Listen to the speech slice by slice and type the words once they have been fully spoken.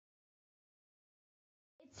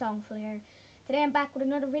Songful here. Today I'm back with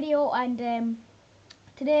another video, and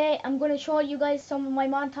today I'm going to show you guys some of my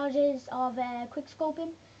montages of quick scoping.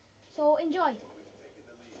 So enjoy.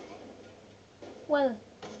 Well,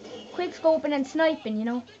 quick scoping and sniping, you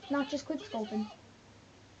know, not just quick scoping.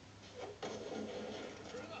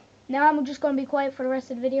 Now I'm just going to be quiet for the rest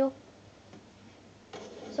of the video.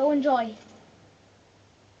 So enjoy.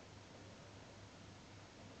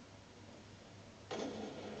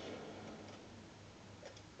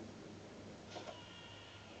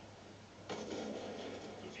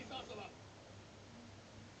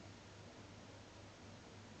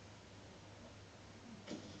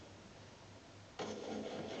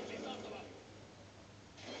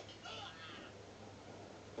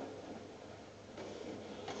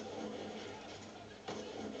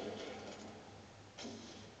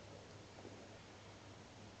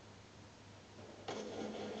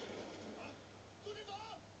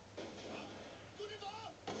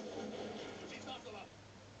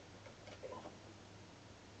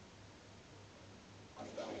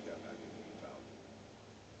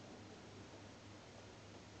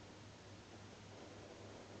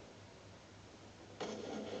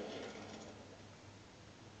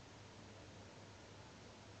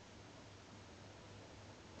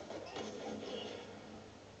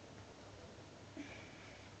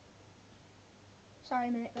 Sorry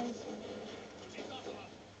a minute, guys.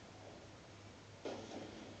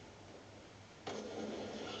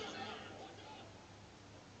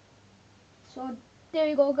 So there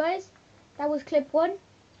you go, guys. That was clip 1.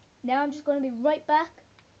 Now I'm just going to be right back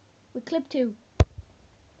with clip 2.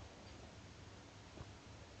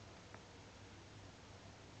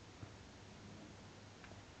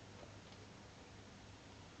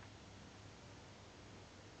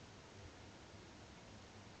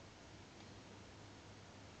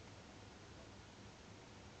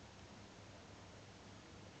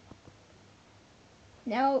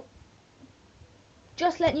 Now,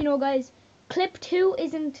 just letting you know, guys, clip 2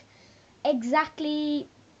 isn't exactly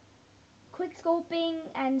quick scoping,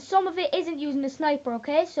 and some of it isn't using the sniper,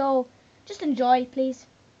 okay? So just enjoy, please.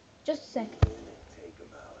 Just a sec.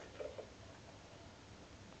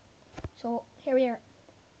 So here we are.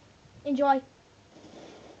 Enjoy.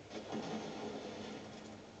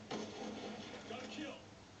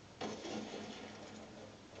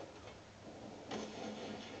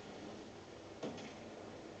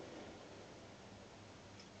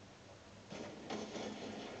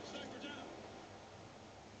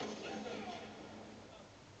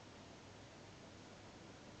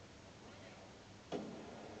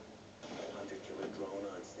 Drone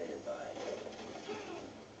on standby.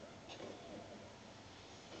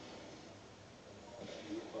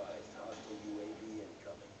 Be advised, hostile UAV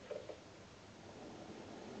incoming.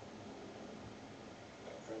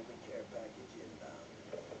 Friendly care package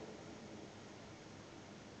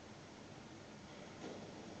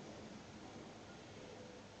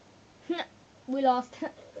inbound. We lost.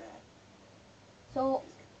 So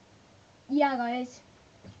yeah, guys,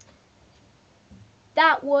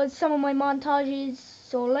 that was some of my montages.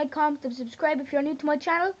 So like, comment, and subscribe if you're new to my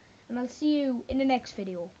channel, and I'll see you in the next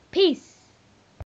video. Peace.